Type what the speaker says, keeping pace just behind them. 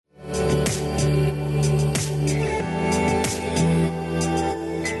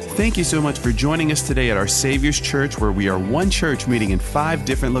Thank you so much for joining us today at our Savior's Church, where we are one church meeting in 5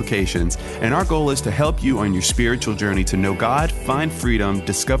 different locations. And our goal is to help you on your spiritual journey to know God, find freedom,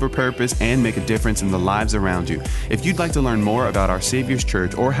 discover purpose, and make a difference in the lives around you. If you'd like to learn more about our Savior's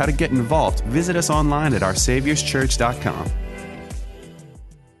Church or how to get involved, visit us online at oursaviorschurch.com.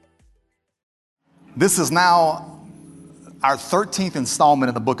 This is now our 13th installment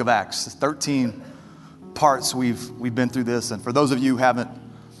in the book of Acts. 13 parts we've been through this. And for those of you who haven't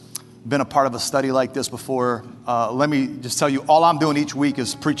been a part of a study like this before, let me just tell you, all I'm doing each week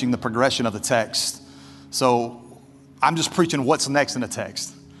is preaching the progression of the text. So I'm just preaching what's next in the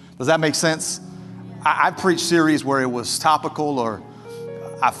text. Does that make sense? I've preached series where it was topical or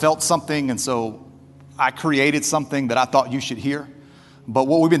I felt something, and so I created something that I thought you should hear. But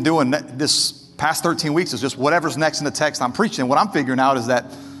what we've been doing this past 13 weeks is just whatever's next in the text I'm preaching. What I'm figuring out is that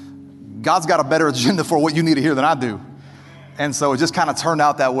God's got a better agenda for what you need to hear than I do. And so it just kind of turned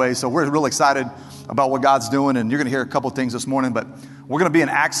out that way. So we're real excited about what God's doing. And you're going to hear a couple of things this morning. But we're going to be in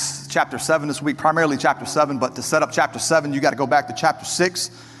Acts chapter 7 this week, primarily chapter 7. But to set up chapter 7, you got to go back to chapter 6.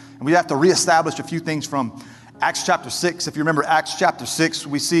 And we have to reestablish a few things from Acts chapter 6. If you remember Acts chapter 6,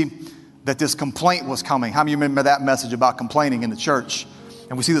 we see that this complaint was coming. How many remember that message about complaining in the church?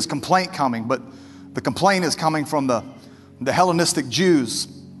 And we see this complaint coming. But the complaint is coming from the Hellenistic Jews.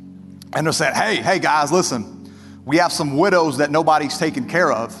 And they're saying, hey guys, listen. We have some widows that nobody's taken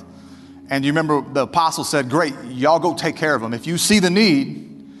care of. And you remember the apostle said, great, y'all go take care of them. If you see the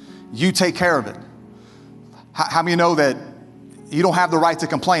need, you take care of it. How many know that you don't have the right to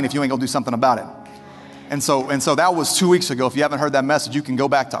complain if you ain't gonna do something about it? And so that was 2 weeks ago. If you haven't heard that message, you can go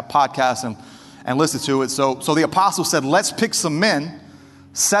back to our podcast and listen to it. So the apostle said, let's pick some men,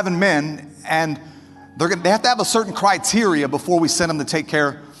 7 men, and they have to have a certain criteria before we send them to take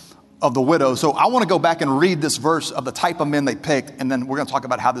care of the widow. So I want to go back and read this verse of the type of men they picked, and then we're going to talk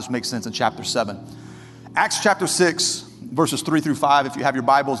about how this makes sense in chapter 7. Acts chapter 6, verses 3 through 5. If you have your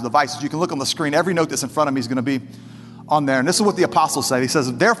Bibles, devices, you can look on the screen. Every note that's in front of me is going to be on there. And this is what the apostle said. He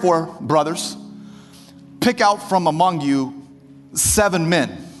says, therefore, brothers, pick out from among you 7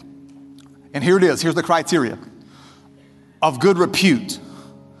 men. And here it is. Here's the criteria. Of good repute,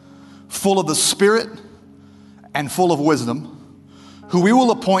 full of the Spirit and full of wisdom, who we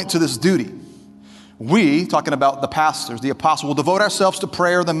will appoint to this duty. We, talking about the pastors, the apostles, will devote ourselves to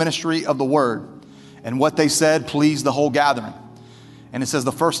prayer, the ministry of the word. And what they said pleased the whole gathering. And it says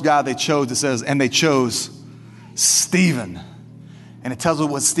the first guy they chose, it says, and they chose Stephen. And it tells us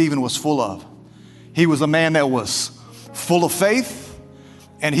what Stephen was full of. He was a man that was full of faith,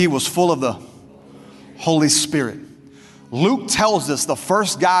 and he was full of the Holy Spirit. Luke tells us the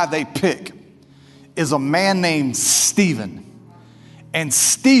first guy they pick is a man named Stephen. And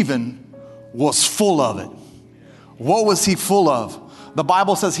Stephen was full of it. What was he full of? The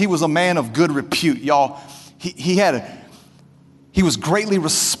Bible says he was a man of good repute, y'all. He was greatly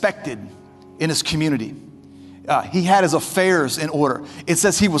respected in his community. He had his affairs in order. It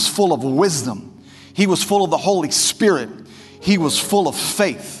says he was full of wisdom. He was full of the Holy Spirit. He was full of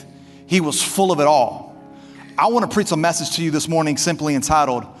faith. He was full of it all. I want to preach a message to you this morning simply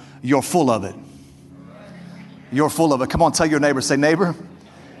entitled, You're Full of It. You're full of it. Come on, tell your neighbor, say, neighbor,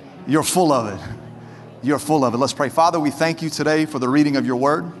 you're full of it. You're full of it. Let's pray. Father, we thank you today for the reading of your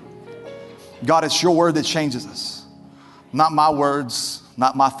word. God, it's your word that changes us. Not my words,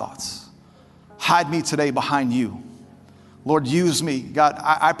 not my thoughts. Hide me today behind you. Lord, use me. God,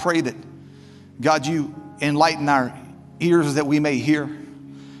 I pray that, God, you enlighten our ears that we may hear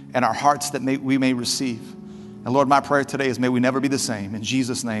and our hearts that we may receive. And Lord, my prayer today is may we never be the same. In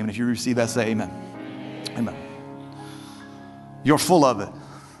Jesus' name. And if you receive that, say amen. Amen. You're full of it.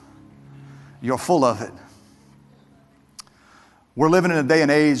 You're full of it. We're living in a day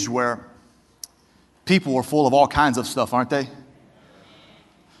and age where people are full of all kinds of stuff, aren't they?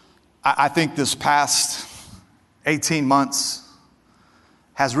 I think this past 18 months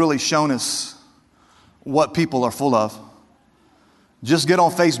has really shown us what people are full of. Just get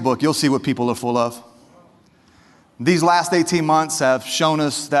on Facebook, you'll see what people are full of. These last 18 months have shown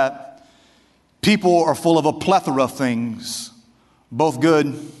us that people are full of a plethora of things, both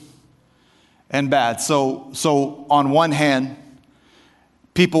good and bad. So on one hand,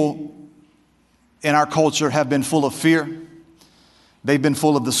 people in our culture have been full of fear. They've been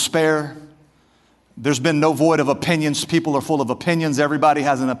full of despair. There's been no void of opinions. People are full of opinions. Everybody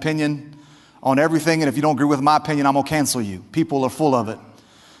has an opinion on everything. And if you don't agree with my opinion, I'm going to cancel you. People are full of it.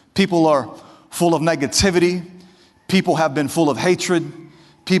 People are full of negativity. People have been full of hatred.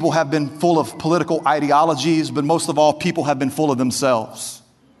 People have been full of political ideologies, but most of all, people have been full of themselves.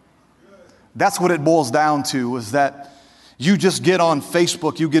 That's what it boils down to, is that You just get on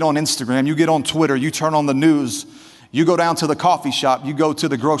Facebook, you get on Instagram, you get on Twitter, you turn on the news, you go down to the coffee shop, you go to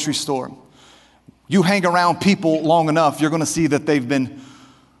the grocery store. You hang around people long enough, you're going to see that they've been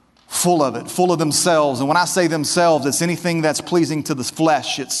full of it, full of themselves. And when I say themselves, it's anything that's pleasing to the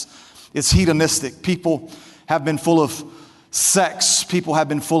flesh. It's hedonistic. People have been full of sex. People have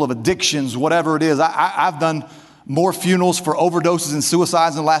been full of addictions, whatever it is. I've done more funerals for overdoses and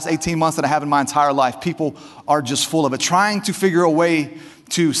suicides in the last 18 months than I have in my entire life. People are just full of it, trying to figure a way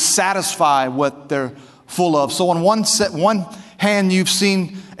to satisfy what they're full of. So on one hand, you've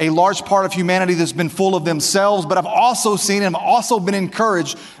seen a large part of humanity that's been full of themselves, but I've also seen and I've also been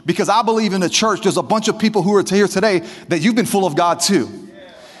encouraged, because I believe in the church there's a bunch of people who are here today that you've been full of God too.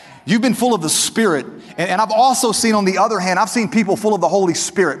 You've been full of the Spirit. And I've also seen, on the other hand, I've seen people full of the Holy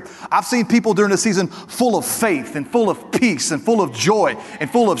Spirit. I've seen people during the season full of faith and full of peace and full of joy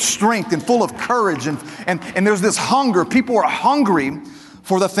and full of strength and full of courage. And there's this hunger. People are hungry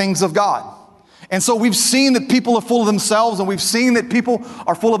for the things of God. And so we've seen that people are full of themselves, and we've seen that people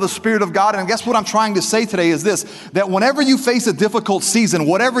are full of the Spirit of God. And I guess what I'm trying to say today is this, that whenever you face a difficult season,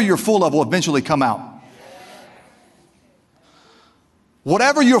 whatever you're full of will eventually come out.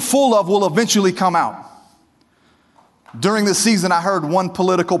 Whatever you're full of will eventually come out. During this season, I heard one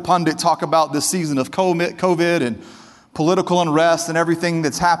political pundit talk about this season of COVID and political unrest and everything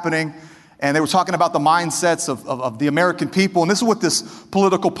that's happening. And they were talking about the mindsets of the American people. And this is what this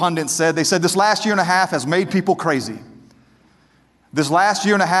political pundit said. They said, this last year and a half has made people crazy. This last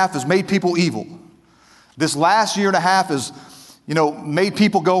year and a half has made people evil. This last year and a half has, made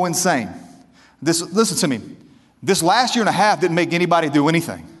people go insane. Listen to me. This last year and a half didn't make anybody do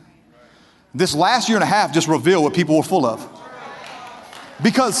anything. This last year and a half just revealed what people were full of.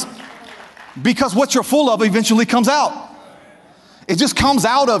 Because what you're full of eventually comes out. It just comes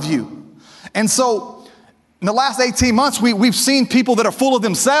out of you. And so in the last 18 months, we've seen people that are full of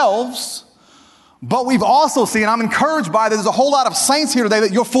themselves, but we've also seen, I'm encouraged by, there's a whole lot of saints here today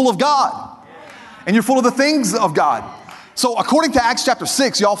that you're full of God. And you're full of the things of God. So according to Acts chapter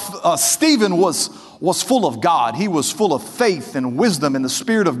 6, Stephen was full of God. He was full of faith and wisdom and the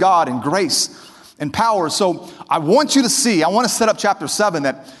Spirit of God and grace and power. So I want to set up chapter 7,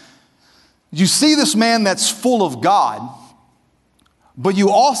 that you see this man that's full of God, but you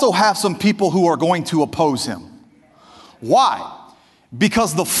also have some people who are going to oppose him. Why?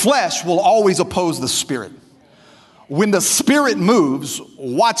 Because the flesh will always oppose the Spirit. When the Spirit moves,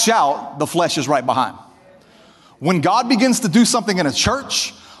 watch out, the flesh is right behind. When God begins to do something in a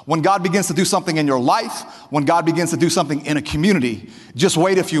church, when God begins to do something in your life, when God begins to do something in a community, just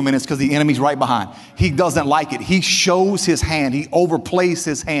wait a few minutes, because the enemy's right behind. He doesn't like it. He shows his hand. He overplays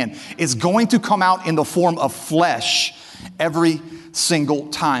his hand. It's going to come out in the form of flesh every single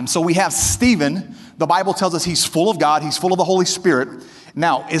time. So we have Stephen. The Bible tells us he's full of God. He's full of the Holy Spirit.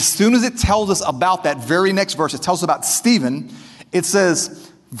 Now, as soon as it tells us about that very next verse, it tells us about Stephen. It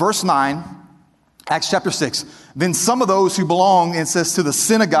says, verse 9, Acts chapter 6, then some of those who belong, it says, to the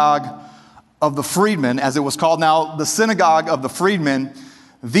synagogue of the freedmen, as it was called. Now, the synagogue of the freedmen,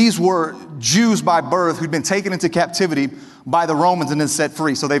 these were Jews by birth who'd been taken into captivity by the Romans and then set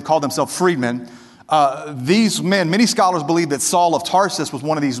free. So they've called themselves freedmen. These men, many scholars believe that Saul of Tarsus was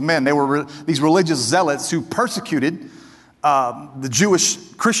one of these men. They were these religious zealots who persecuted the Jewish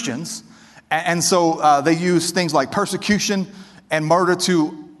Christians. And so they used things like persecution and murder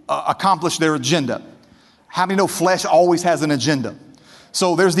to accomplish their agenda. How many know flesh always has an agenda?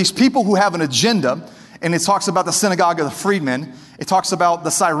 So there's these people who have an agenda, and it talks about the synagogue of the freedmen. It talks about the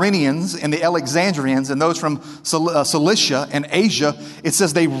Cyrenians and the Alexandrians and those from Cilicia and Asia. It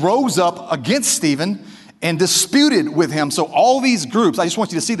says they rose up against Stephen and disputed with him. So all these groups, I just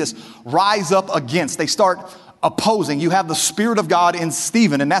want you to see this, rise up against. They start opposing. You have the Spirit of God in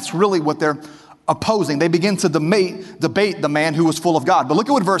Stephen, and that's really what they're opposing. They begin to debate the man who was full of God. But look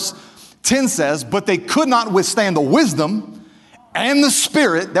at what verse 10 says, but they could not withstand the wisdom and the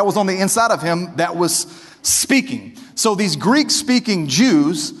Spirit that was on the inside of him that was speaking. So these Greek-speaking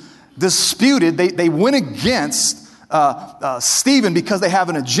Jews disputed, they went against Stephen because they have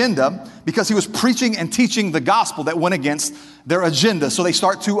an agenda, because he was preaching and teaching the gospel that went against their agenda. So they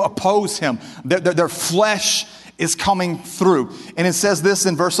start to oppose him. Their flesh is coming through. And it says this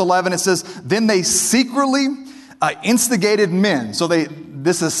in verse 11, it says, then they secretly instigated men. So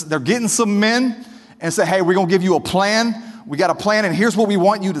they're getting some men and say, hey, we're going to give you a plan. We got a plan, and here's what we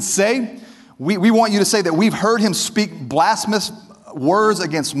want you to say. We want you to say that we've heard him speak blasphemous words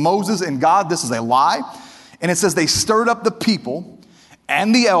against Moses and God. This is a lie. And it says they stirred up the people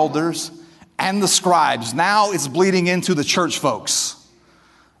and the elders and the scribes. Now it's bleeding into the church folks.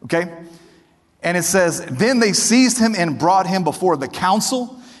 Okay? And it says, then they seized him and brought him before the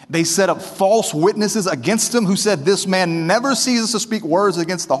council. They set up false witnesses against him who said, this man never ceases to speak words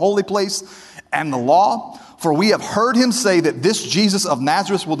against the holy place and the law. For we have heard him say that this Jesus of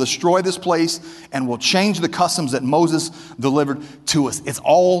Nazareth will destroy this place and will change the customs that Moses delivered to us. It's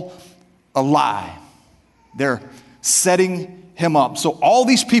all a lie. They're setting him up. So all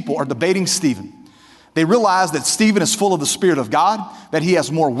these people are debating Stephen. They realize that Stephen is full of the Spirit of God, that he has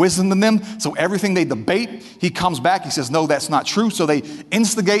more wisdom than them. So everything they debate, he comes back, he says, no, that's not true. So they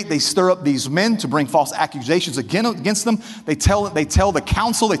instigate, they stir up these men to bring false accusations against them. They tell the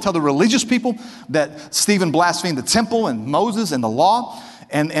council, they tell the religious people that Stephen blasphemed the temple and Moses and the law.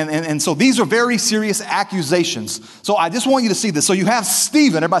 And so these are very serious accusations. So I just want you to see this. So you have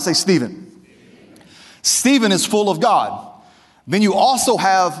Stephen, everybody say Stephen. Stephen is full of God. Then you also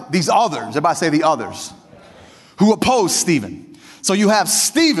have these others, everybody say the others, who oppose Stephen. So you have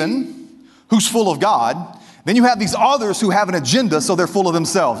Stephen, who's full of God. Then you have these others who have an agenda, so they're full of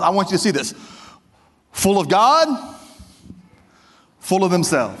themselves. I want you to see this. Full of God, full of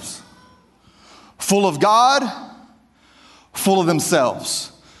themselves. Full of God, full of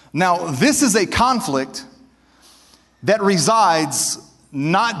themselves. Now, this is a conflict that resides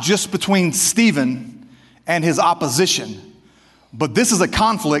not just between Stephen and his opposition, but this is a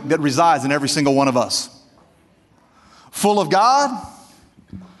conflict that resides in every single one of us. Full of God,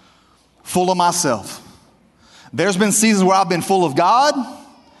 full of myself. There's been seasons where I've been full of God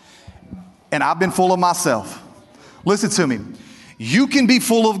and I've been full of myself. Listen to me. You can be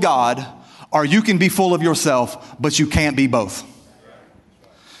full of God or you can be full of yourself, but you can't be both.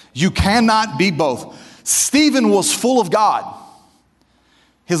 You cannot be both. Stephen was full of God.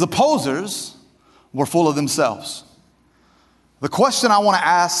 His opposers were full of themselves. The question I want to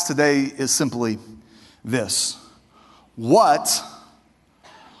ask today is simply this. What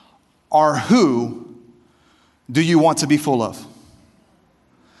or who do you want to be full of?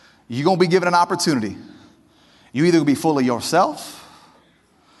 You're going to be given an opportunity. You either going to be full of yourself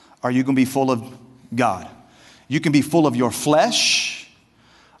or you're going to be full of God. You can be full of your flesh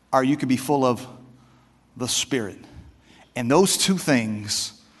or you can be full of the Spirit. And those two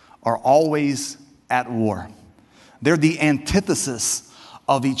things are always at war. They're the antithesis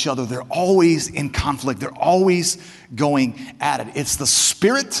of each other. They're always in conflict. They're always going at it. It's the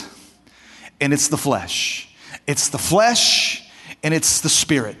Spirit and it's the flesh. It's the flesh and it's the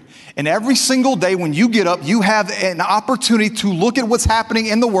Spirit. And every single day when you get up, you have an opportunity to look at what's happening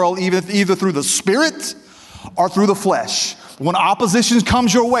in the world, either through the Spirit or through the flesh. When opposition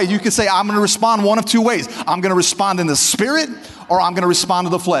comes your way, you can say, I'm going to respond one of two ways. I'm going to respond in the Spirit or I'm going to respond to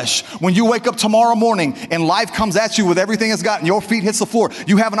the flesh. When you wake up tomorrow morning and life comes at you with everything it's got and your feet hits the floor,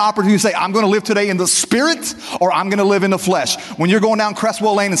 you have an opportunity to say, I'm going to live today in the Spirit or I'm going to live in the flesh. When you're going down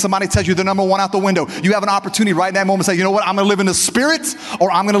Crestwell Lane and somebody tells you the number one out the window, you have an opportunity right in that moment to say, you know what, I'm going to live in the Spirit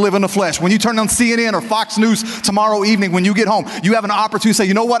or I'm going to live in the flesh. When you turn on CNN or Fox News tomorrow evening, when you get home, you have an opportunity to say,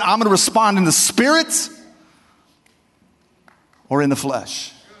 you know what, I'm going to respond in the Spirit or in the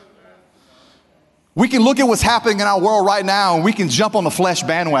flesh. We can look at what's happening in our world right now and we can jump on the flesh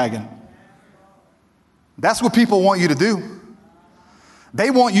bandwagon. That's what people want you to do.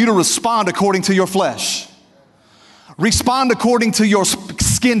 They want you to respond according to your flesh. Respond according to your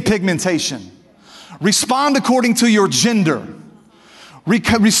skin pigmentation. Respond according to your gender.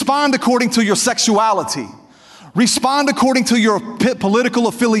 Respond according to your sexuality. Respond according to your political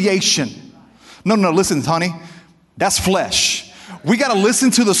affiliation. No, listen, honey. That's flesh. We got to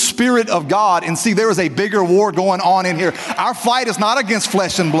listen to the Spirit of God and see there is a bigger war going on in here. Our fight is not against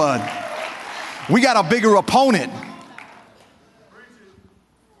flesh and blood. We got a bigger opponent. And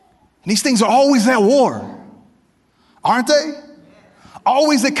these things are always at war, aren't they?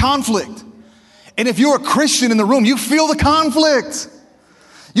 Always at conflict. And if you're a Christian in the room, you feel the conflict.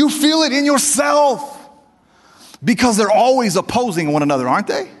 You feel it in yourself because they're always opposing one another, aren't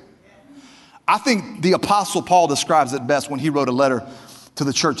they? I think the Apostle Paul describes it best when he wrote a letter to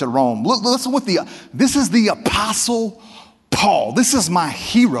the church at Rome. Listen this is the Apostle Paul. This is my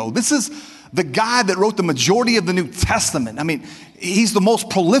hero. This is the guy that wrote the majority of the New Testament. I mean, he's the most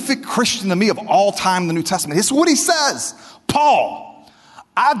prolific Christian to me of all time in the New Testament. This is what he says. Paul,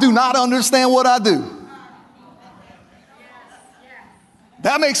 I do not understand what I do.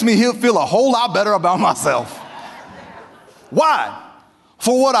 That makes me feel a whole lot better about myself. Why?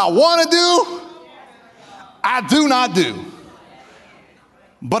 For what I want to do, I do not do.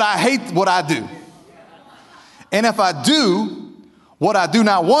 But I hate what I do. And if I do what I do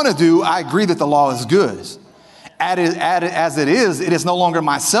not want to do, I agree that the law is good. As it is no longer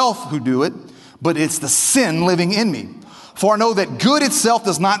myself who do it, but it's the sin living in me. For I know that good itself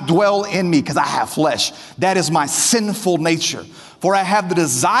does not dwell in me because I have flesh. That is my sinful nature. For I have the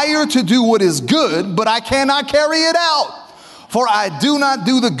desire to do what is good, but I cannot carry it out. For I do not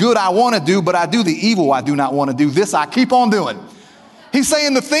do the good I want to do, but I do the evil I do not want to do. This I keep on doing. He's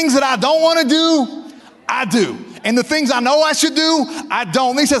saying the things that I don't want to do, I do. And the things I know I should do, I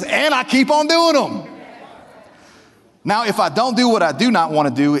don't. And he says, and I keep on doing them. Now, if I don't do what I do not want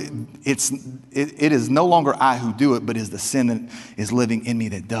to do, it is no longer I who do it, but is the sin that is living in me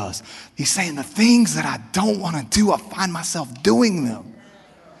that does. He's saying the things that I don't want to do, I find myself doing them.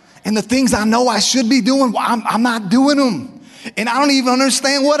 And the things I know I should be doing, well, I'm not doing them. And I don't even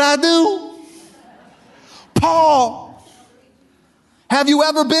understand what I do. Paul, have you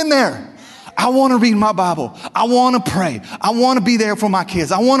ever been there? I want to read my Bible. I want to pray. I want to be there for my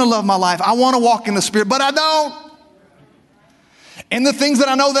kids. I want to love my life. I want to walk in the Spirit, but I don't. And the things that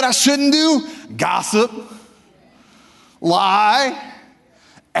I know that I shouldn't do, gossip, lie,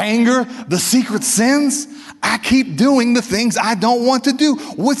 anger, the secret sins, I keep doing the things I don't want to do.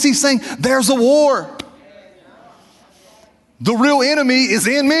 What's he saying? There's a war. The real enemy is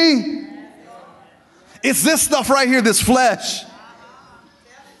in me. It's this stuff right here, this flesh.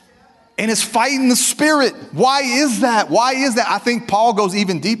 And it's fighting the Spirit. Why is that? Why is that? I think Paul goes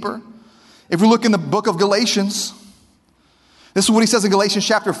even deeper. If we look in the book of Galatians, this is what he says in Galatians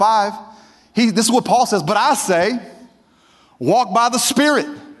chapter 5. This is what Paul says, but I say, walk by the Spirit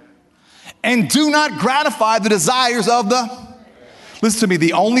and do not gratify the desires of the... Listen to me,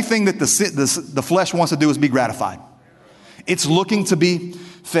 the only thing that the flesh wants to do is be gratified. It's looking to be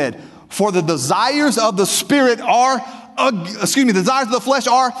fed. For the desires of the Spirit are, the desires of the flesh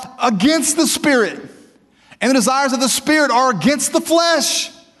are against the Spirit. And the desires of the Spirit are against the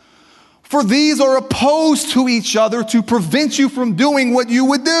flesh. For these are opposed to each other to prevent you from doing what you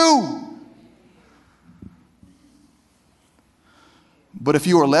would do. But if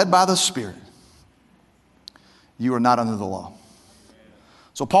you are led by the Spirit, you are not under the law.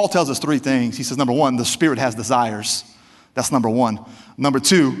 So Paul tells us three things. He says, number one, the Spirit has desires. That's number one. Number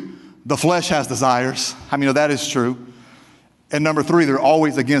two, the flesh has desires. How many know that is true? And number three, they're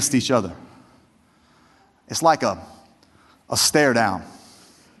always against each other. It's like a stare down.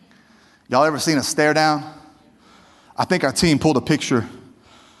 Y'all ever seen a stare down? I think our team pulled a picture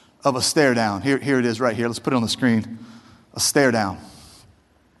of a stare down. Here it is right here. Let's put it on the screen. A stare down.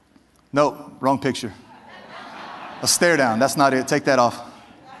 No, wrong picture. A stare down. That's not it. Take that off.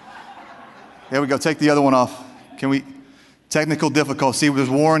 There we go. Take the other one off. Can we? Technical difficulty. See, there's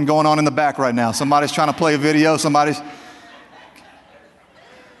warring going on in the back right now. Somebody's trying to play a video.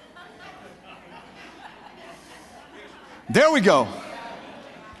 There we go.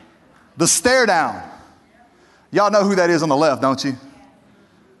 The stare down. Y'all know who that is on the left, don't you?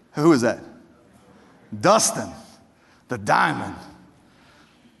 Who is that? Dustin, the Diamond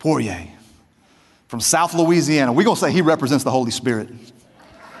Poirier from South Louisiana. We're going to say he represents the Holy Spirit.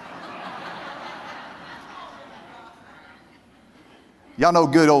 Y'all know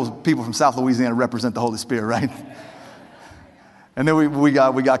good old people from South Louisiana represent the Holy Spirit, right? And then we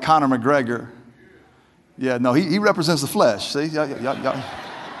got Conor McGregor. Yeah, no, he represents the flesh. See,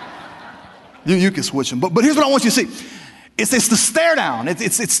 you can switch them. But here's what I want you to see. It's the stare down.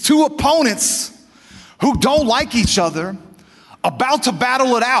 It's two opponents who don't like each other, about to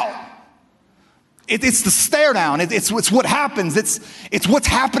battle it out. It's the stare down. It's what happens. It's what's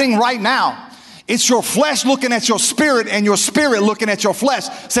happening right now. It's your flesh looking at your spirit and your spirit looking at your flesh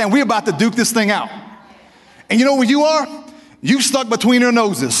saying, we're about to duke this thing out. And you know where you are? You stuck between their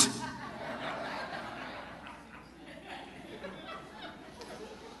noses.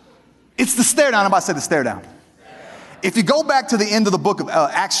 It's the stare down. I'm about to say the stare down. If you go back to the end of the book of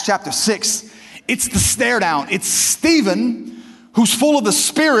Acts chapter 6, it's the stare down. It's Stephen who's full of the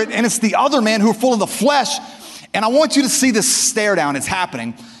Spirit, and it's the other men who are full of the flesh. And I want you to see this stare down. It's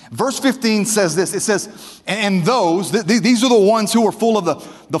happening. Verse 15 says this. It says, and those, these are the ones who are full of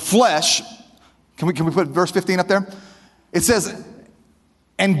the flesh. Can we put verse 15 up there? It says,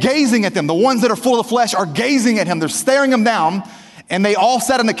 and gazing at them. The ones that are full of the flesh are gazing at him. They're staring him down. And they all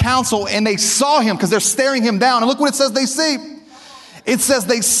sat in the council and they saw him because they're staring him down. And look what it says they see. It says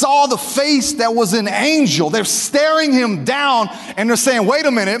they saw the face that was an angel. They're staring him down and they're saying, wait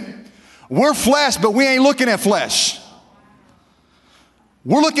a minute, we're flesh, but we ain't looking at flesh.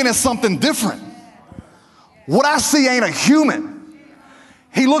 We're looking at something different. What I see ain't a human.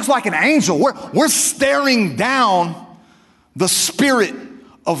 He looks like an angel. We're staring down the Spirit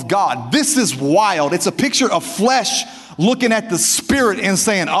of God. This is wild. It's a picture of flesh looking at the Spirit and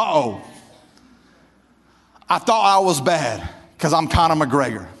saying, uh-oh, I thought I was bad because I'm Conor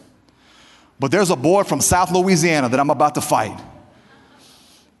McGregor. but there's a boy from South Louisiana that I'm about to fight.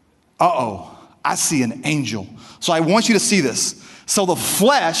 I see an angel. So I want you to see this. So the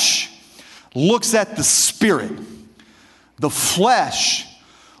flesh looks at the spirit. The flesh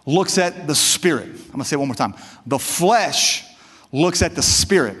looks at the spirit. I'm going to say it one more time. The flesh looks at the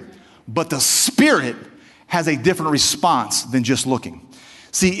spirit, but the spirit has a different response than just looking.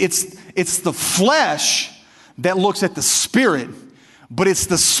 See, it's the flesh that looks at the spirit, but it's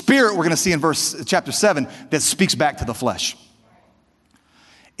the spirit, we're going to see in chapter 7, that speaks back to the flesh.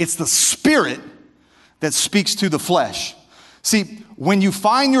 It's the spirit that speaks to the flesh. See, when you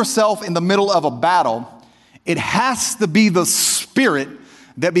find yourself in the middle of a battle, it has to be the spirit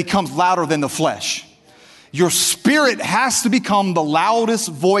that becomes louder than the flesh. Your spirit has to become the loudest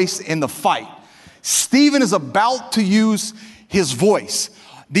voice in the fight. Stephen is about to use his voice.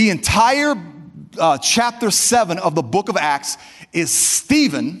 The entire chapter 7 of the book of Acts is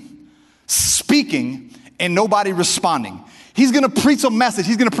Stephen speaking and nobody responding. He's going to preach a message.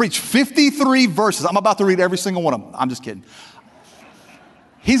 He's going to preach 53 verses. I'm about to read every single one of them. I'm just kidding.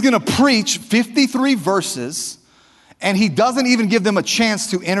 He's going to preach 53 verses, and he doesn't even give them a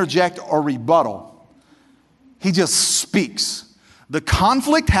chance to interject or rebuttal. He just speaks. The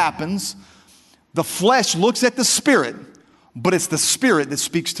conflict happens. The flesh looks at the spirit, but it's the spirit that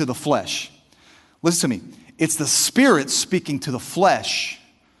speaks to the flesh. Listen to me. It's the spirit speaking to the flesh,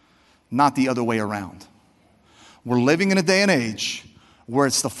 not the other way around. We're living in a day and age where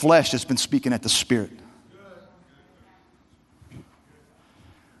it's the flesh that's been speaking at the spirit.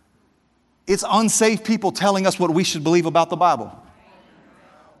 It's unsafe people telling us what we should believe about the Bible,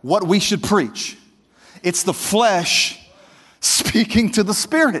 what we should preach. It's the flesh speaking to the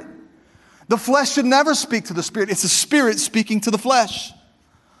spirit. The flesh should never speak to the spirit. It's the spirit speaking to the flesh.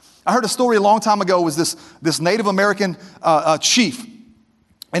 I heard a story a long time ago. It was this Native American chief,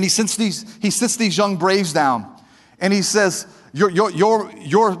 and he sits these young braves down, and he says, your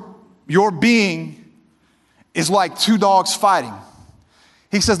being is like two dogs fighting.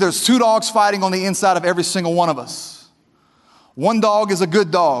 He says there's two dogs fighting on the inside of every single one of us. One dog is a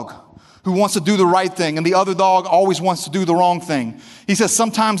good dog who wants to do the right thing, and the other dog always wants to do the wrong thing. He says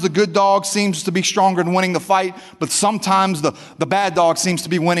sometimes the good dog seems to be stronger in winning the fight, but sometimes the bad dog seems to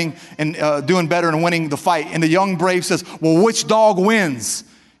be winning and doing better and winning the fight. And the young brave says, well, which dog wins?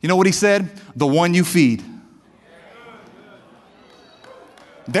 You know what he said? The one you feed.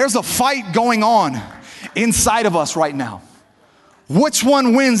 There's a fight going on inside of us right now. Which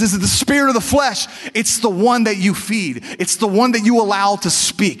one wins? Is it the spirit or the flesh? It's the one that you feed. It's the one that you allow to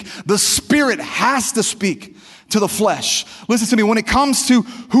speak. The spirit has to speak to the flesh. Listen to me. When it comes to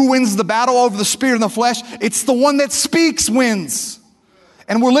who wins the battle over the spirit and the flesh, it's the one that speaks wins.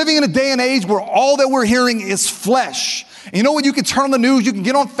 And we're living in a day and age where all that we're hearing is flesh. And you know what? You can turn on the news, you can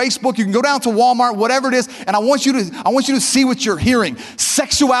get on Facebook, you can go down to Walmart, whatever it is, and I want you to see what you're hearing.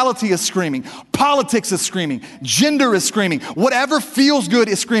 Sexuality is screaming. Politics is screaming. Gender is screaming. Whatever feels good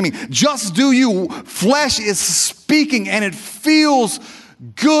is screaming. Just do you. Flesh is speaking, and it feels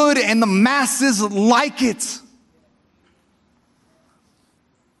good, and the masses like it.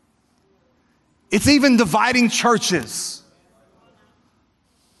 It's even dividing churches.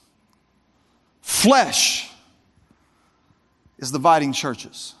 Flesh is dividing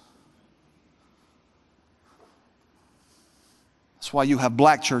churches. That's why you have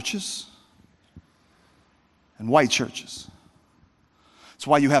black churches and white churches. That's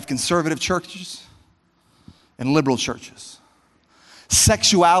why you have conservative churches and liberal churches.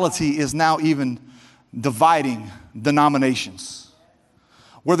 Sexuality is now even dividing denominations.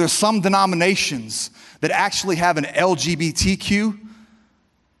 Where there's some denominations that actually have an LGBTQ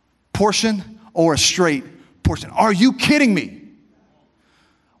portion or a straight portion. Are you kidding me?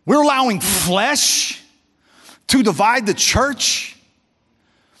 We're allowing flesh to divide the church.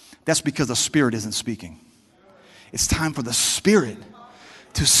 That's because the spirit isn't speaking. It's time for the spirit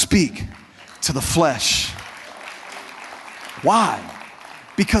to speak to the flesh. Why?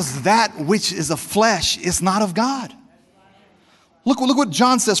 Because that which is of flesh is not of God. Look what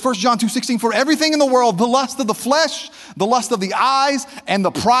John says, 1 John 2:16, for everything in the world, the lust of the flesh, the lust of the eyes, and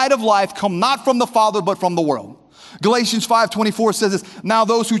the pride of life come not from the Father, but from the world. Galatians 5:24 says this, now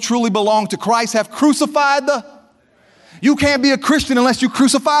those who truly belong to Christ have crucified You can't be a Christian unless you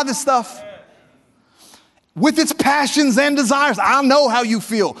crucify this stuff. With its passions and desires. I know how you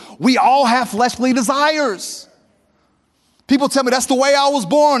feel. We all have fleshly desires. People tell me that's the way I was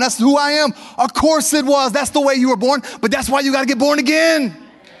born. That's who I am. Of course it was. That's the way you were born. But that's why you got to get born again.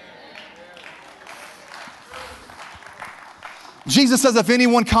 Jesus says, if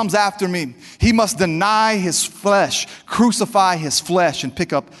anyone comes after me, he must deny his flesh, crucify his flesh, and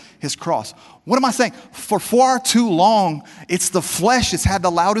pick up his cross. What am I saying? For far too long, it's the flesh that's had the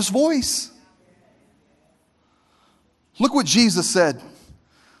loudest voice. Look what Jesus said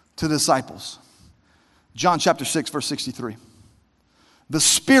to the disciples. John chapter 6, verse 63. The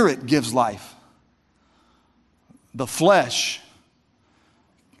Spirit gives life. The flesh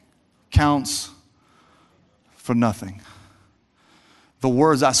counts for nothing. The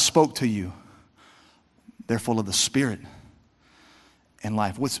words I spoke to you, they're full of the Spirit and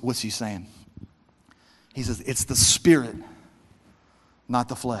life. What's he saying? He says, it's the Spirit, not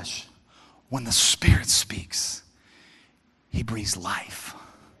the flesh. When the Spirit speaks, he breathes life.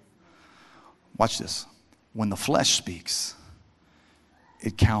 Watch this. When the flesh speaks,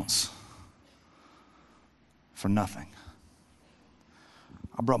 it counts for nothing.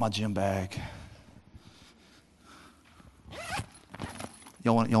 I brought my gym bag.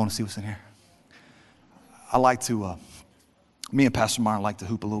 Y'all want to see what's in here? I like to, me and Pastor Myron like to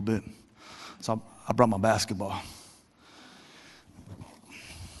hoop a little bit. So I brought my basketball.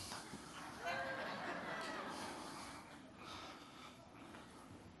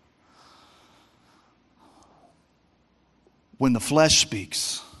 When the flesh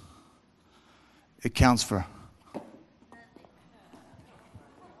speaks, it counts for.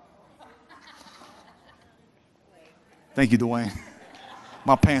 Thank you, Dwayne.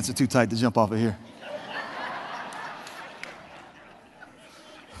 My pants are too tight to jump off of here.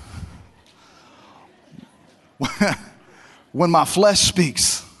 When my flesh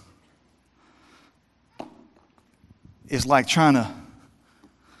speaks, it's like trying to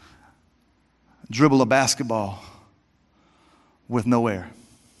dribble a basketball with no air.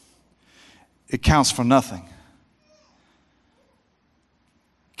 It counts for nothing.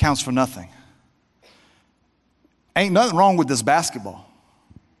 Counts for nothing. Ain't nothing wrong with this basketball.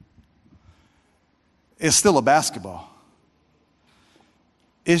 It's still a basketball.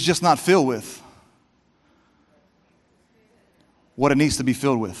 It's just not filled with what it needs to be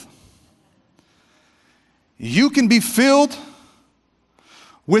filled with. You can be filled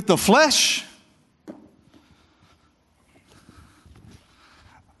with the flesh,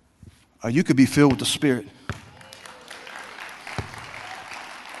 or you could be filled with the Spirit.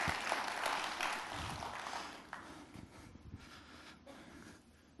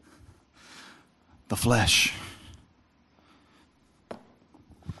 The flesh,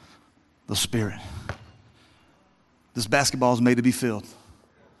 the Spirit. This basketball is made to be filled.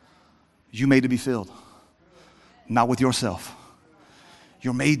 You made to be filled, not with yourself.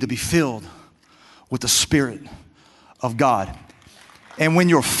 You're made to be filled with the Spirit of God. And when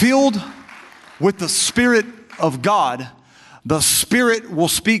you're filled with the Spirit of God, the Spirit will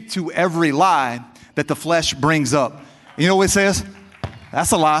speak to every lie that the flesh brings up. You know what it says?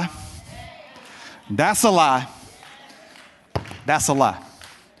 That's a lie. That's a lie. That's a lie.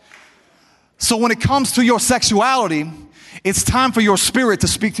 So when it comes to your sexuality, it's time for your spirit to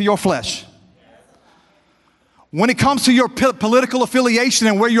speak to your flesh. When it comes to your political affiliation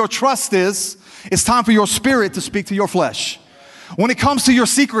and where your trust is, it's time for your spirit to speak to your flesh. When it comes to your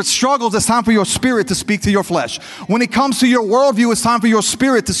secret struggles, it's time for your spirit to speak to your flesh. When it comes to your worldview, it's time for your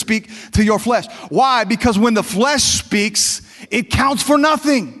spirit to speak to your flesh. Why? Because when the flesh speaks, it counts for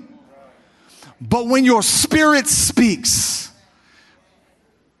nothing. But when your spirit speaks,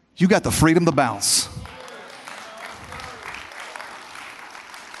 you got the freedom to bounce.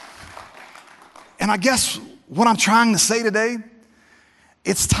 And I guess what I'm trying to say today,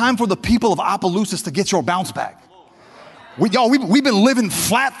 it's time for the people of Opelousas to get your bounce back. We've been living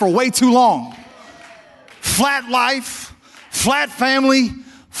flat for way too long. Flat life, flat family,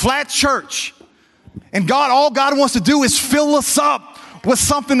 flat church. And all God wants to do is fill us up with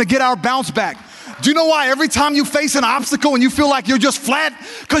something to get our bounce back. Do you know why every time you face an obstacle and you feel like you're just flat?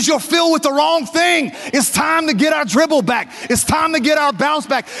 Because you're filled with the wrong thing. It's time to get our dribble back. It's time to get our bounce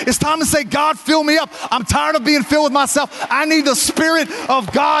back. It's time to say, God, fill me up. I'm tired of being filled with myself. I need the Spirit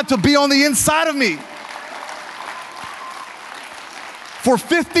of God to be on the inside of me. For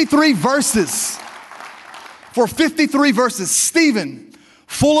 53 verses, Stephen,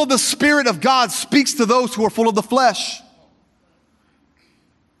 full of the Spirit of God, speaks to those who are full of the flesh.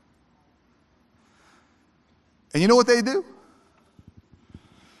 And you know what they do?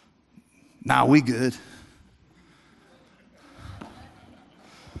 Nah, we good.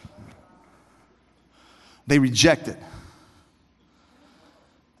 They reject it.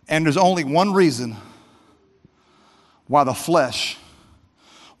 And there's only one reason why the flesh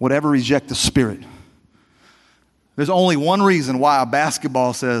would ever reject the Spirit. There's only one reason why a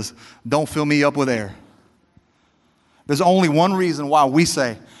basketball says, don't fill me up with air. There's only one reason why we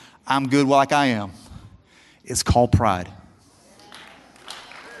say, I'm good like I am. It's called pride.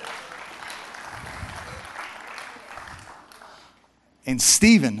 And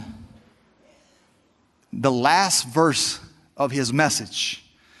Stephen, the last verse of his message,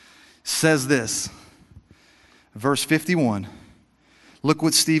 says this. Verse 51. Look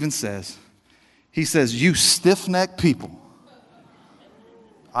what Stephen says. He says, "You stiff-necked people."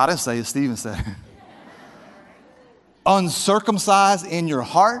 I didn't say it, Stephen said it. "Uncircumcised in your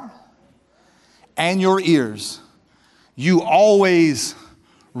heart and your ears, you always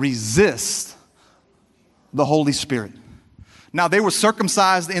resist the Holy Spirit." Now, they were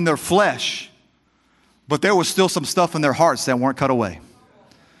circumcised in their flesh, but there was still some stuff in their hearts that weren't cut away.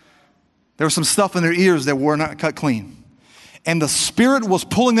 There was some stuff in their ears that were not cut clean. And the Spirit was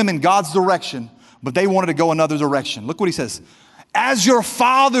pulling them in God's direction, but they wanted to go another direction. Look what he says. "As your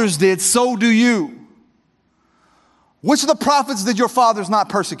fathers did, so do you." Which of the prophets did your fathers not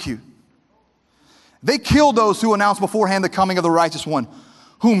persecute? They killed those who announced beforehand the coming of the righteous one,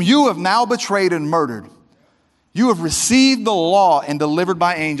 whom you have now betrayed and murdered. You have received the law and delivered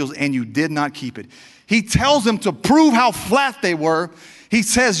by angels, and you did not keep it. He tells them to prove how flat they were. He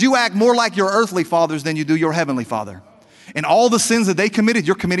says, you act more like your earthly fathers than you do your heavenly Father. And all the sins that they committed,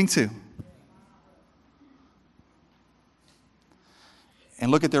 you're committing too.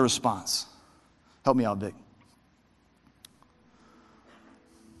 And look at their response. Help me out, Vic.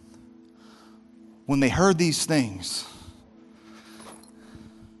 When they heard these things,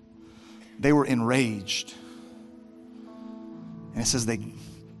 they were enraged. And it says they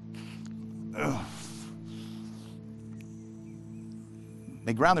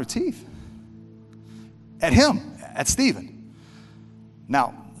ground their teeth at him, at Stephen.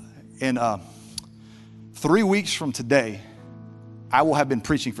 Now, in 3 weeks from today, I will have been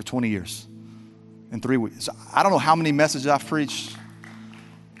preaching for 20 years. In 3 weeks. I don't know how many messages I've preached.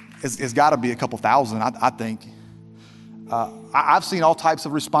 It's got to be a couple thousand, I think. I've seen all types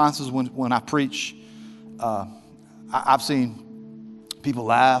of responses when I preach. I've seen people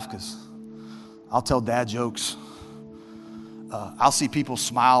laugh because I'll tell dad jokes. I'll see people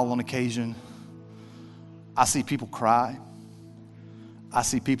smile on occasion. I see people cry. I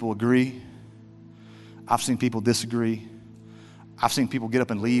see people agree. I've seen people disagree. I've seen people get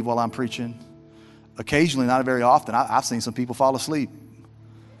up and leave while I'm preaching. Occasionally, not very often, I've seen some people fall asleep.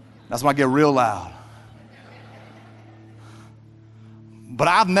 That's when I get real loud. But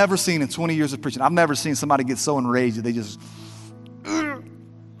I've never seen in 20 years of preaching, I've never seen somebody get so enraged that they just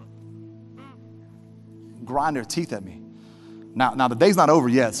grind their teeth at me. Now the day's not over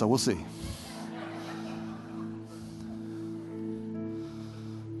yet, so we'll see.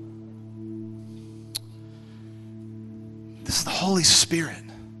 This is the Holy Spirit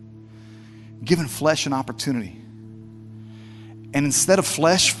giving flesh an opportunity. And instead of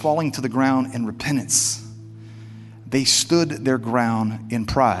flesh falling to the ground in repentance, they stood their ground in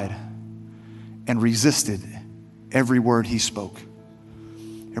pride and resisted every word he spoke.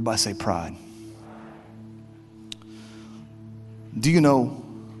 Everybody say pride. Do you know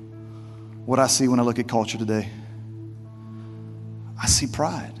what I see when I look at culture today? I see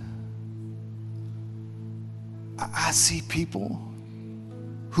pride. I see people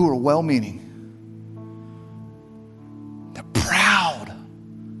who are well-meaning. They're proud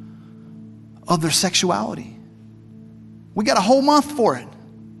of their sexuality. We got a whole month for it.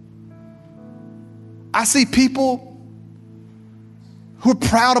 I see people who are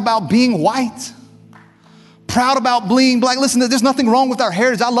proud about being white, proud about being black. Listen, there's nothing wrong with our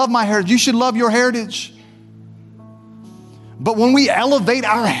heritage. I love my heritage. You should love your heritage. But when we elevate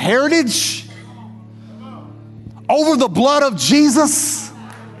our heritage over the blood of Jesus,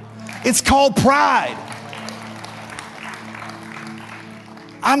 it's called pride.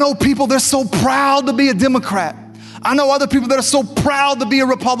 I know people, they're so proud to be a Democrat. I know other people that are so proud to be a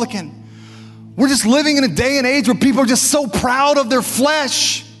Republican. We're just living in a day and age where people are just so proud of their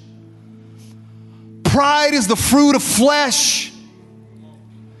flesh. Pride is the fruit of flesh,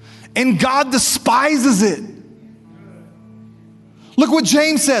 and God despises it. Look what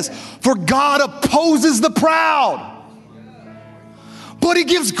James says, for God opposes the proud, but he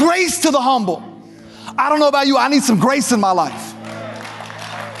gives grace to the humble. I don't know about you, I need some grace in my life.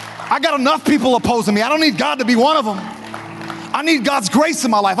 I got enough people opposing me. I don't need God to be one of them. I need God's grace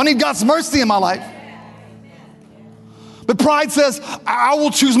in my life. I need God's mercy in my life. But pride says, I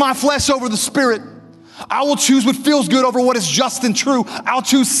will choose my flesh over the Spirit. I will choose what feels good over what is just and true. I'll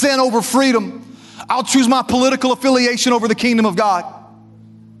choose sin over freedom. I'll choose my political affiliation over the kingdom of God.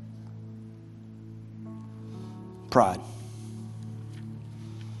 Pride.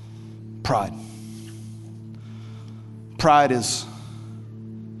 Pride. Pride is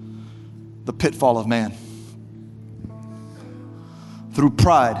the pitfall of man. Through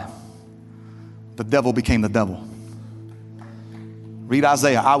pride, the devil became the devil. Read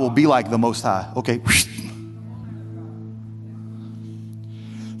Isaiah. I will be like the Most High. Okay.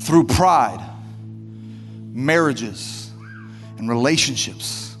 Through pride, marriages and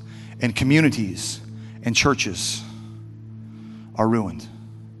relationships and communities and churches are ruined.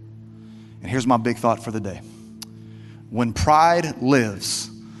 And here's my big thought for the day. When pride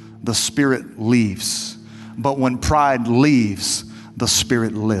lives, the Spirit leaves. But when pride leaves, the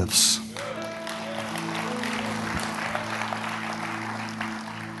Spirit lives.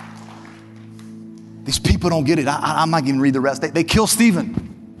 These people don't get it. I'm not going to read the rest. They kill Stephen.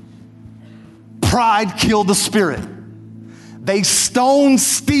 Pride killed the Spirit. They stoned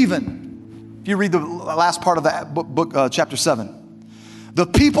Stephen. If you read the last part of that book, chapter 7. The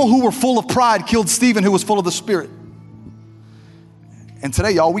people who were full of pride killed Stephen, who was full of the Spirit. And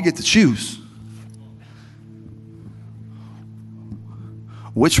today, y'all, we get to choose.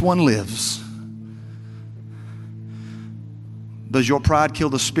 Which one lives? Does your pride kill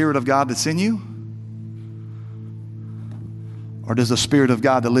the Spirit of God that's in you? Or does the Spirit of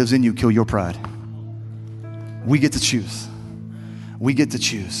God that lives in you kill your pride? We get to choose. We get to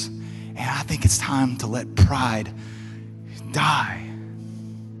choose. And I think it's time to let pride die.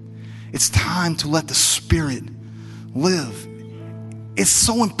 It's time to let the Spirit live. It's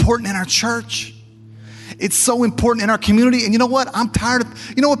so important in our church. It's so important in our community. And you know what? I'm tired of,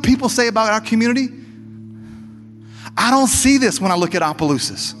 you know what people say about our community? I don't see this when I look at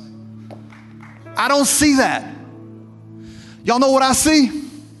Opelousas. I don't see that. Y'all know what I see?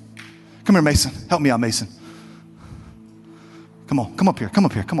 Come here, Mason. Help me out, Mason. Come on, come up here. Come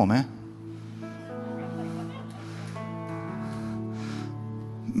up here. Come on, man.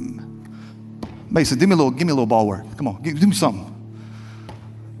 Mason, give me a little ball work. Come on, do me something.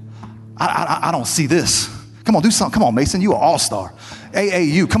 I don't see this. Come on, do something. Come on, Mason, you an all-star.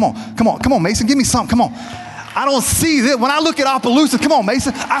 AAU, come on, Mason, give me something. Come on. I don't see this. When I look at Opelousas, come on,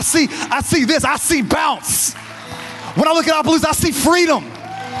 Mason, I see this. I see bounce. When I look at Opelousas, I see freedom.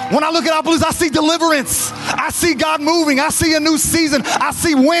 When I look at Opelousas, I see deliverance. I see God moving. I see a new season. I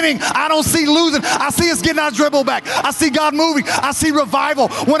see winning. I don't see losing. I see us getting our dribble back. I see God moving. I see revival.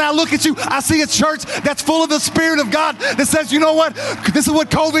 When I look at you, I see a church that's full of the Spirit of God that says, you know what? This is what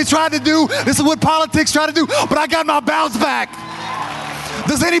COVID tried to do. This is what politics tried to do. But I got my bounce back.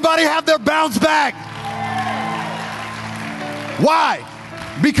 Does anybody have their bounce back? Why?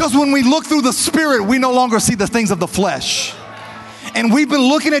 Because when we look through the Spirit, we no longer see the things of the flesh. And we've been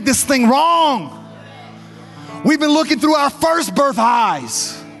looking at this thing wrong. We've been looking through our first birth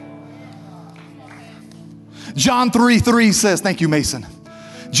eyes. John 3:3 says, thank you, Mason.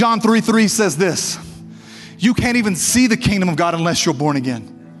 John 3:3 says this. You can't even see the kingdom of God unless you're born again.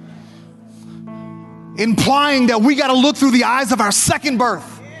 Implying that we got to look through the eyes of our second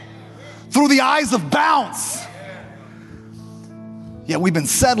birth, through the eyes of bounce. Yet we've been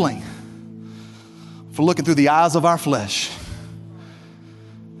settling for looking through the eyes of our flesh.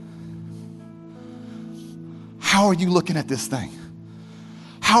 How are you looking at this thing?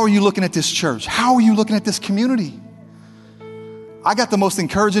 How are you looking at this church? How are you looking at this community? I got the most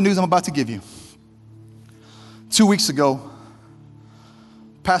encouraging news I'm about to give you. 2 weeks ago,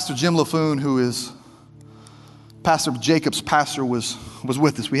 Pastor Jim LaFoon, who is Pastor Jacob's pastor, was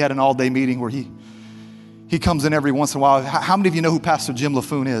with us. We had an all-day meeting where he comes in every once in a while. How many of you know who Pastor Jim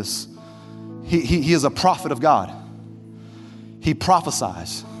LaFoon is? He is a prophet of God. He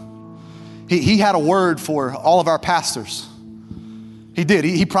prophesies. He had a word for all of our pastors. He did.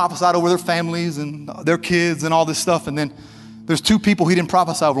 He prophesied over their families and their kids and all this stuff. And then there's two people he didn't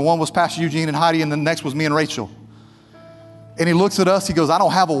prophesy over. One was Pastor Eugene and Heidi, and the next was me and Rachel. And he looks at us. He goes, I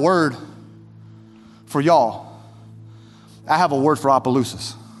don't have a word for y'all. I have a word for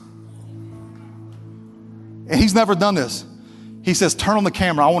Opelousas. And he's never done this. He says, turn on the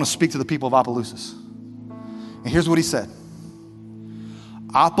camera. I want to speak to the people of Opelousas. And here's what he said.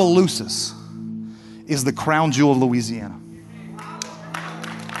 Opelousas is the crown jewel of Louisiana.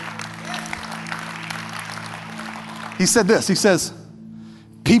 He said this. He says,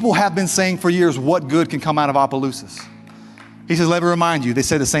 people have been saying for years, what good can come out of Opelousas? He says, let me remind you, they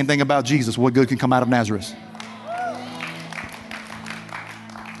say the same thing about Jesus. What good can come out of Nazareth?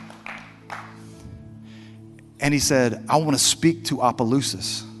 And he said, I want to speak to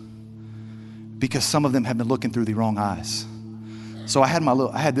Opelousas because some of them have been looking through the wrong eyes. So I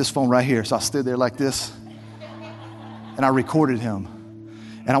had this phone right here. So I stood there like this and I recorded him.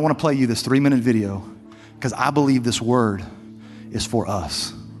 And I want to play you this 3-minute video because I believe this word is for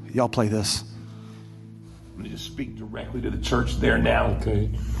us. Y'all play this. I'm going to just speak directly to the church there now. Okay.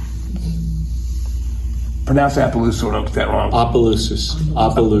 Pronounce Opelousas so I don't get that wrong. Opelousas.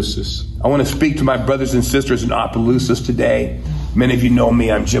 Opelousas. I want to speak to my brothers and sisters in Opelousas today. Many of you know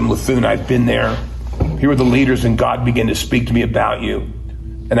me. I'm Jim Lethune. I've been there. Here were the leaders, and God began to speak to me about you.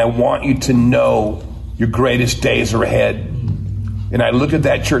 And I want you to know your greatest days are ahead. And I looked at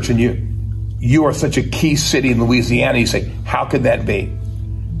that church, and you are such a key city in Louisiana. You say, how could that be?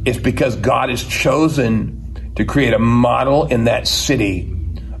 It's because God has chosen to create a model in that city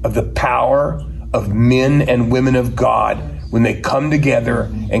of the power of men and women of God when they come together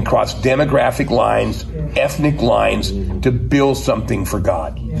and cross demographic lines, ethnic lines, to build something for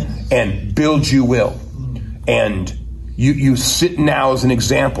God. And build you will. And you sit now as an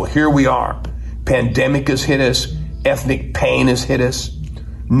example. Here we are. Pandemic has hit us. Ethnic pain has hit us.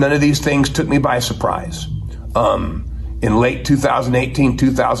 None of these things took me by surprise. In late 2018,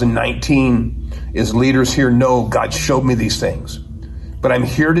 2019, as leaders here know, God showed me these things. But I'm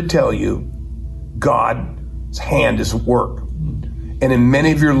here to tell you, God's hand is at work. And in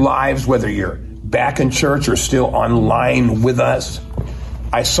many of your lives, whether you're back in church or still online with us,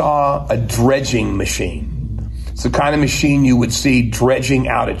 I saw a dredging machine. It's the kind of machine you would see dredging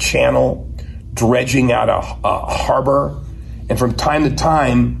out a channel, dredging out a harbor. And from time to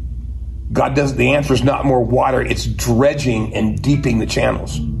time, God does, the answer is not more water, it's dredging and deepening the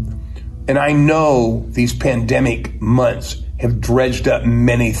channels. And I know these pandemic months have dredged up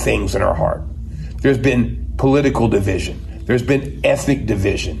many things in our heart. There's been political division. There's been ethnic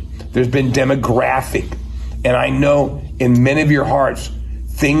division. There's been demographic. And I know in many of your hearts,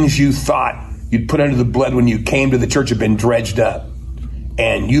 things you thought you'd put under the blood when you came to the church have been dredged up.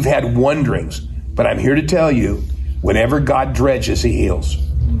 And you've had wonderings. But I'm here to tell you, whenever God dredges, he heals.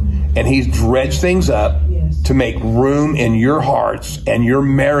 And he's dredged things up to make room in your hearts and your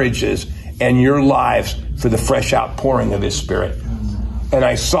marriages and your lives for the fresh outpouring of his Spirit. And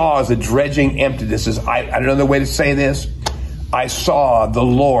I saw as the dredging emptied, this is, I don't know the way to say this. I saw the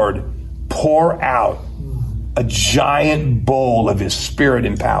Lord pour out a giant bowl of his Spirit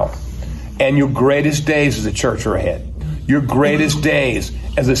and power. And your greatest days as a church are ahead. Your greatest days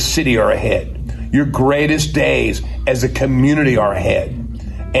as a city are ahead. Your greatest days as a community are ahead.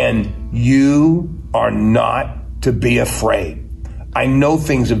 And you are not to be afraid. I know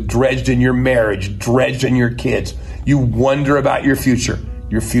things have dredged in your marriage, dredged in your kids. You wonder about your future.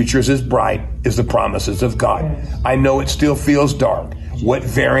 Your future is as bright as the promises of God. I know it still feels dark. What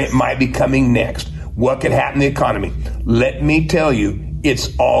variant might be coming next? What could happen in the economy? Let me tell you,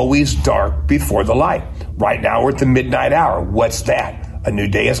 it's always dark before the light. Right now we're at the midnight hour. What's that? A new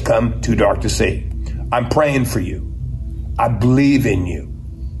day has come, too dark to see. I'm praying for you. I believe in you.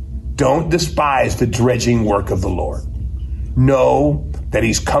 Don't despise the dredging work of the Lord. Know that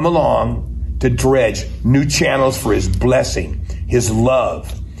he's come along to dredge new channels for his blessing, his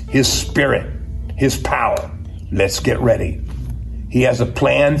love, his Spirit, his power. Let's get ready. He has a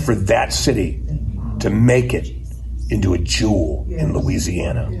plan for that city to make it into a jewel in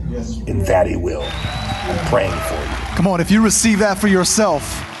Louisiana. And that he will. I'm praying for you. Come on, if you receive that for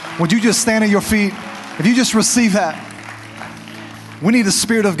yourself, would you just stand at your feet? If you just receive that, we need the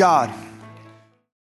Spirit of God.